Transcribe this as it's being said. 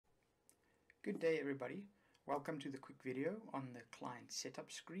Good day everybody, welcome to the quick video on the client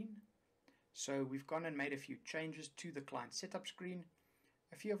setup screen. So we've gone and made a few changes to the client setup screen.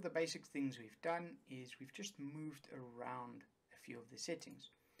 A few of the basic things we've done is we've just moved around a few of the settings.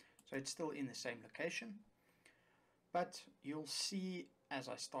 So it's still in the same location, but you'll see as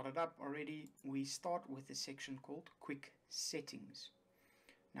I started up already, we start with a section called quick settings.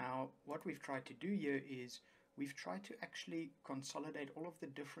 Now what we've tried to do here is we've tried to actually consolidate all of the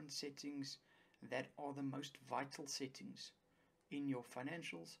different settings that are the most vital settings in your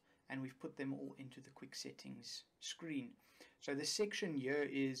financials, and we've put them all into the quick settings screen. So the section here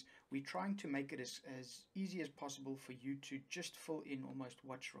is we're trying to make it as easy as possible for you to just fill in almost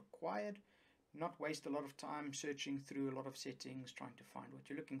what's required, not waste a lot of time searching through a lot of settings trying to find what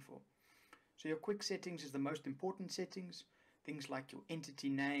you're looking for. So your quick settings is the most important settings, things like your entity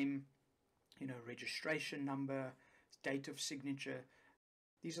name, registration number, date of signature.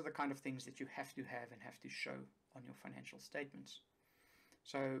 These are the kind of things that you have to have and have to show on your financial statements.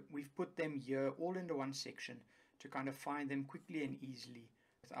 So we've put them here all into one section to kind of find them quickly and easily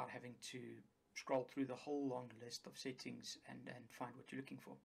without having to scroll through the whole long list of settings and find what you're looking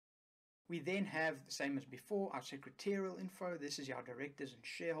for. We then have, the same as before, our secretarial info. This is our directors and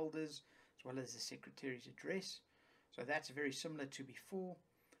shareholders, as well as the secretary's address. So that's very similar to before.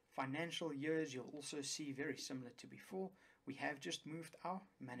 Financial years, you'll also see very similar to before. We have just moved our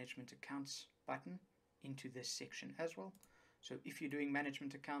management accounts button into this section as well. So if you're doing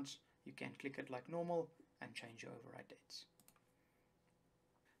management accounts, you can click it like normal and change your override dates.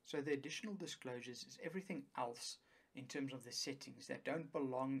 So the additional disclosures is everything else in terms of the settings that don't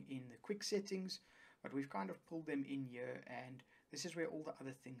belong in the quick settings, but we've kind of pulled them in here, and this is where all the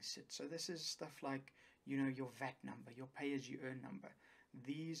other things sit. So this is stuff like, your VAT number, your pay-as-you-earn number.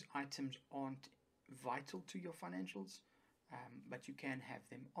 These items aren't vital to your financials, but you can have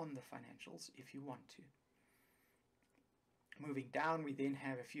them on the financials if you want to. Moving down, we then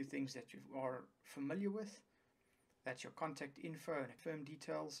have a few things that you are familiar with. That's your contact info and firm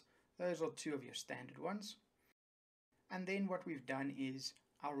details. Those are two of your standard ones. And then what we've done is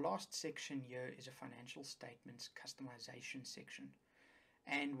our last section here is a financial statements customization section.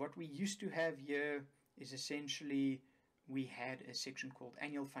 And what we used to have here is essentially we had a section called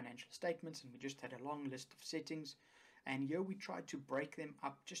annual financial statements, and we just had a long list of settings. And here we tried to break them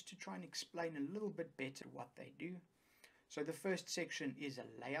up just to try and explain a little bit better what they do. So the first section is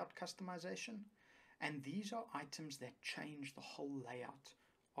a layout customization, and these are items that change the whole layout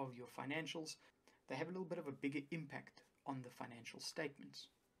of your financials. They have a little bit of a bigger impact on the financial statements.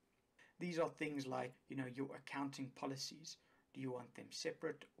 These are things like, your accounting policies. Do you want them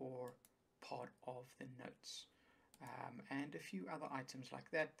separate or part of the notes? And a few other items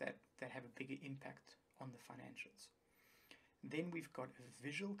like that have a bigger impact on the financials. Then we've got a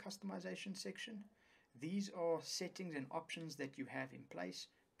visual customization section. These are settings and options that you have in place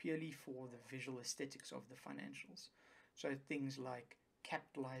purely for the visual aesthetics of the financials. So things like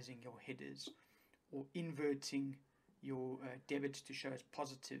capitalizing your headers or inverting your debits to show as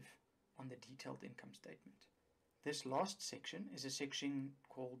positive on the detailed income statement. This last section is a section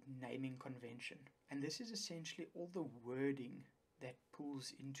called naming convention, and this is essentially all the wording that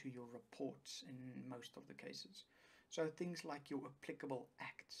pulls into your reports in most of the cases. So things like your applicable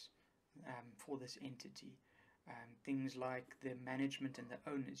acts for this entity, things like the management and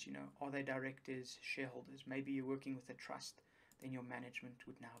the owners, are they directors, shareholders? Maybe you're working with a trust, then your management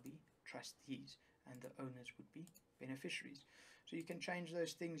would now be trustees and the owners would be beneficiaries. So you can change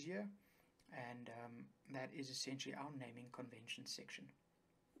those things here, and that is essentially our naming convention section.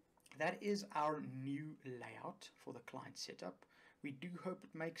 That is our new layout for the client setup. We do hope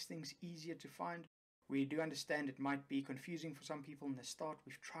it makes things easier to find. We do understand it might be confusing for some people in the start.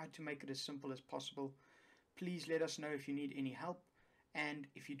 We've tried to make it as simple as possible. Please let us know if you need any help, and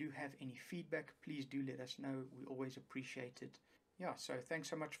if you do have any feedback, please do let us know. We always appreciate it. So thanks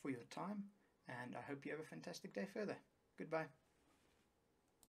so much for your time, and I hope you have a fantastic day further. Goodbye.